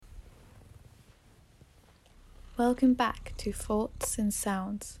Welcome back to Thoughts and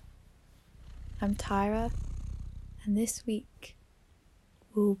Sounds. I'm Tyra, and this week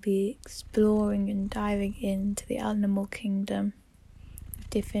we'll be exploring and diving into the animal kingdom with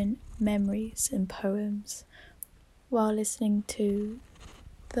different memories and poems while listening to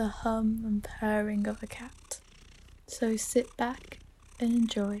the hum and purring of a cat. So sit back and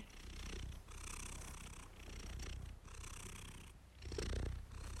enjoy.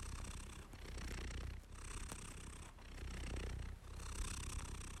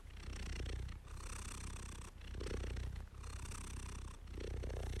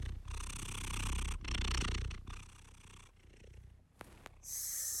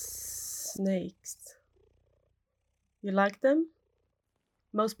 Snakes. You like them?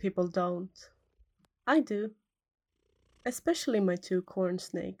 Most people don't. I do. Especially my two corn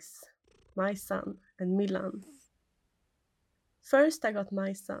snakes, my son and Milan. First, I got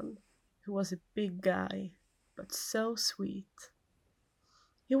my son, who was a big guy, but so sweet.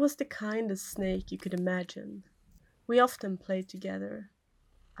 He was the kindest snake you could imagine. We often played together.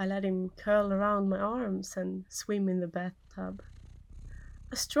 I let him curl around my arms and swim in the bathtub.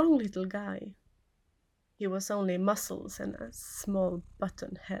 A strong little guy. He was only muscles and a small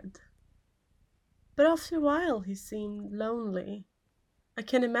button head. But after a while he seemed lonely. I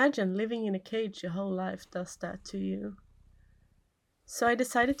can imagine living in a cage your whole life does that to you. So I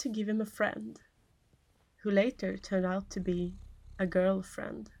decided to give him a friend, who later turned out to be a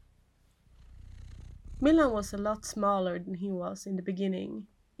girlfriend. Milan was a lot smaller than he was in the beginning.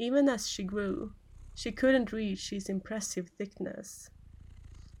 Even as she grew, she couldn't reach his impressive thickness.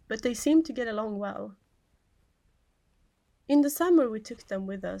 But they seemed to get along well. In the summer we took them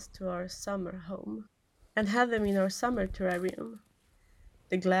with us to our summer home and had them in our summer terrarium.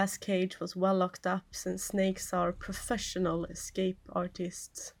 The glass cage was well locked up since snakes are professional escape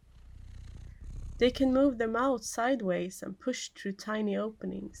artists. They can move their mouths sideways and push through tiny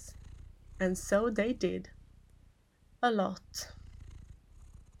openings. And so they did. A lot.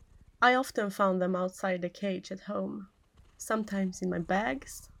 I often found them outside the cage at home, sometimes in my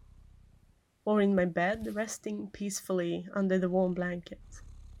bags, or in my bed, resting peacefully under the warm blanket.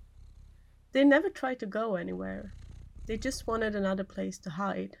 They never tried to go anywhere. They just wanted another place to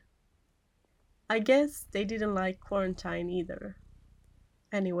hide. I guess they didn't like quarantine either.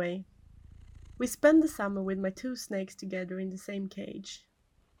 Anyway, we spent the summer with my two snakes together in the same cage.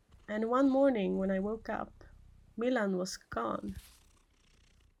 And one morning when I woke up, Milan was gone.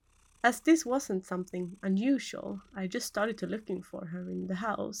 As this wasn't something unusual, I just started to looking for her in the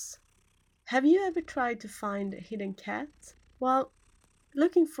house. Have you ever tried to find a hidden cat? Well,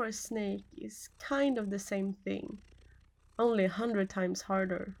 looking for a snake is kind of the same thing, only 100 times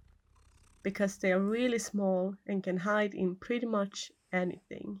harder, because they are really small and can hide in pretty much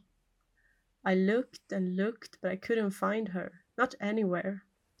anything. I looked and looked, but I couldn't find her, not anywhere.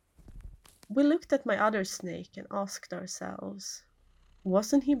 We looked at my other snake and asked ourselves,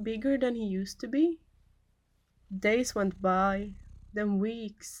 wasn't he bigger than he used to be? Days went by, then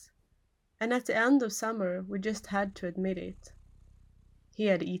weeks, and at the end of summer we just had to admit it. He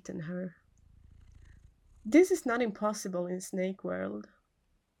had eaten her. This is not impossible in snake world.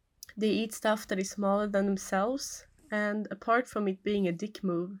 They eat stuff that is smaller than themselves, and apart from it being a dick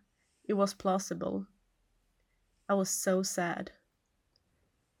move, it was plausible. I was so sad.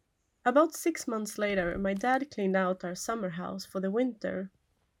 About 6 months later, my dad cleaned out our summer house for the winter.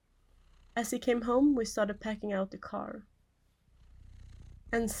 As he came home, we started packing out the car.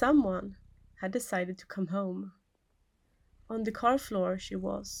 And someone had decided to come home. On the car floor she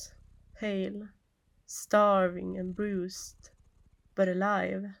was, pale, starving and bruised, but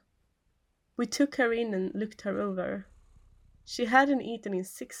alive. We took her in and looked her over. She hadn't eaten in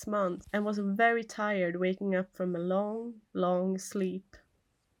 6 months and was very tired, waking up from a long, long sleep.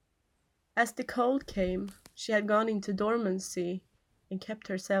 As the cold came, she had gone into dormancy and kept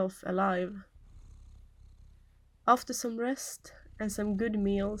herself alive. After some rest and some good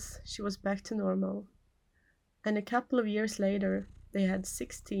meals, she was back to normal. And a couple of years later, they had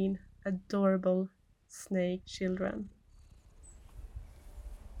 16 adorable snake children.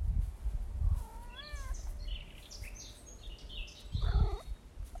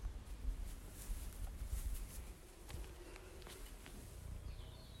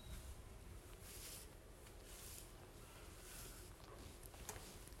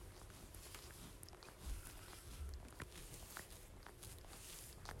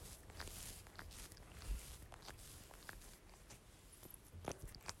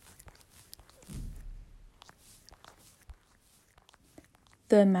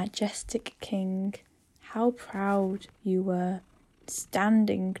 The majestic king, how proud you were,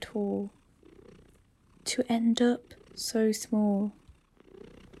 standing tall. to end up so small.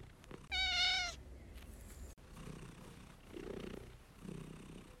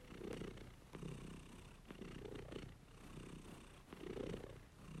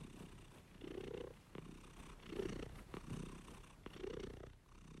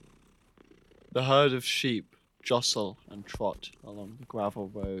 The herd of sheep jostle and trot along the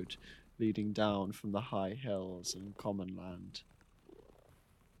gravel road leading down from the high hills and common land.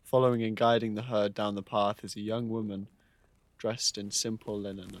 Following and guiding the herd down the path is a young woman dressed in simple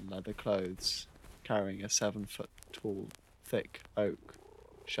linen and leather clothes, carrying a 7-foot-tall, thick oak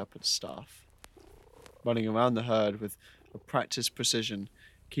shepherd's staff, running around the herd with a practiced precision,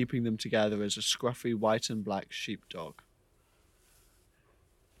 keeping them together as a scruffy white and black sheepdog.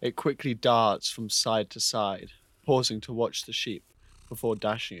 It quickly darts from side to side, pausing to watch the sheep before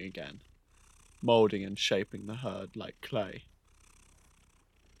dashing again, moulding and shaping the herd like clay.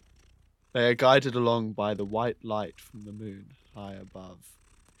 They are guided along by the white light from the moon high above,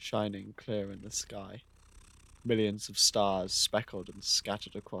 shining clear in the sky. Millions of stars speckled and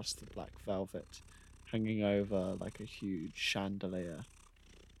scattered across the black velvet, hanging over like a huge chandelier.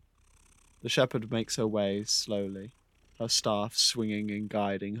 The shepherd makes her way slowly, her staff swinging and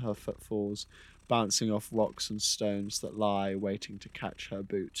guiding her footfalls, bouncing off rocks and stones that lie waiting to catch her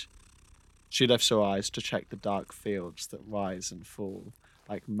boot. She lifts her eyes to check the dark fields that rise and fall,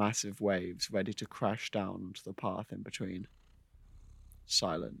 like massive waves ready to crash down onto the path in between.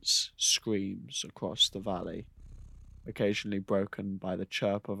 Silence screams across the valley, occasionally broken by the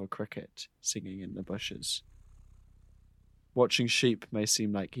chirp of a cricket singing in the bushes. Watching sheep may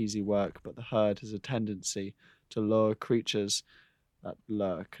seem like easy work, but the herd has a tendency to lure creatures that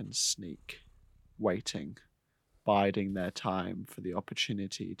lurk and sneak, waiting, biding their time for the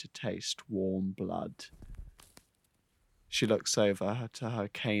opportunity to taste warm blood. She looks over to her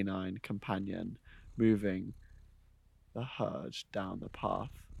canine companion, moving the herd down the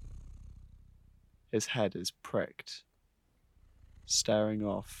path. His head is pricked, staring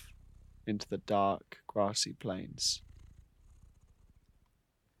off into the dark, grassy plains.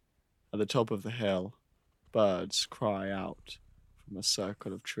 At the top of the hill, birds cry out from a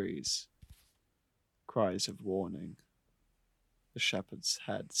circle of trees, cries of warning. The shepherd's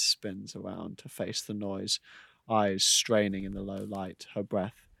head spins around to face the noise, eyes straining in the low light. Her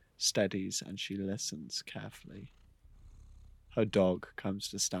breath steadies and she listens carefully. Her dog comes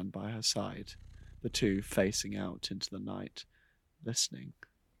to stand by her side, the two facing out into the night, listening,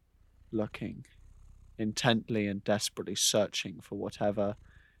 looking, intently and desperately searching for whatever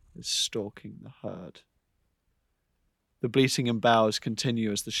is stalking the herd. The bleating and bells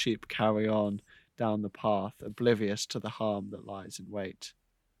continue as the sheep carry on down the path, oblivious to the harm that lies in wait.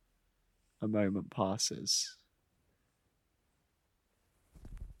 A moment passes.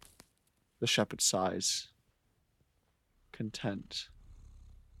 The shepherd sighs, content,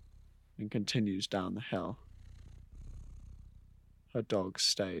 and continues down the hill. Her dog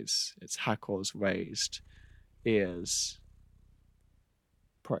stays, its hackles raised, ears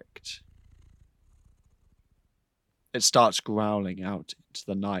pricked. It starts growling out into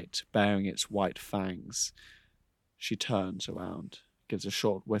the night, baring its white fangs. She turns around, gives a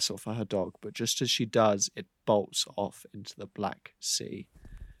short whistle for her dog, but just as she does, it bolts off into the black sea,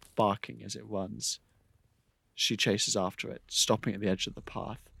 barking as it runs. She chases after it, stopping at the edge of the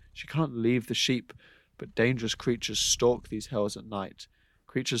path. She can't leave the sheep, but dangerous creatures stalk these hills at night,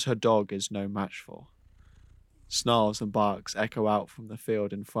 creatures her dog is no match for. Snarls and barks echo out from the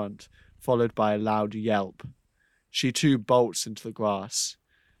field in front, followed by a loud yelp. She too bolts into the grass.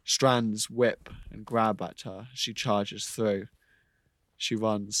 Strands whip and grab at her as she charges through. She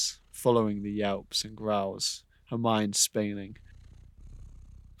runs, following the yelps and growls, her mind spinning.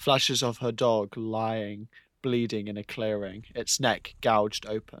 Flashes of her dog lying, bleeding in a clearing, its neck gouged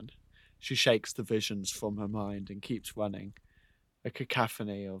open. She shakes the visions from her mind and keeps running. A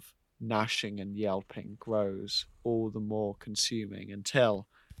cacophony of gnashing and yelping grows, all the more consuming, until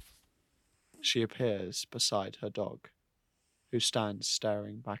she appears beside her dog, who stands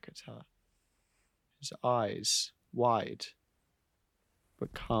staring back at her, his eyes wide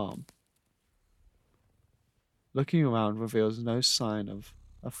but calm. Looking around reveals no sign of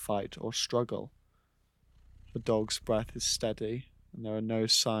a fight or struggle. The dog's breath is steady, and there are no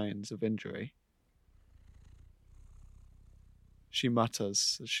signs of injury. She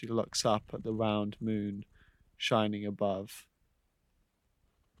mutters as she looks up at the round moon shining above.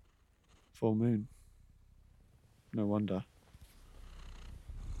 Full moon. No wonder.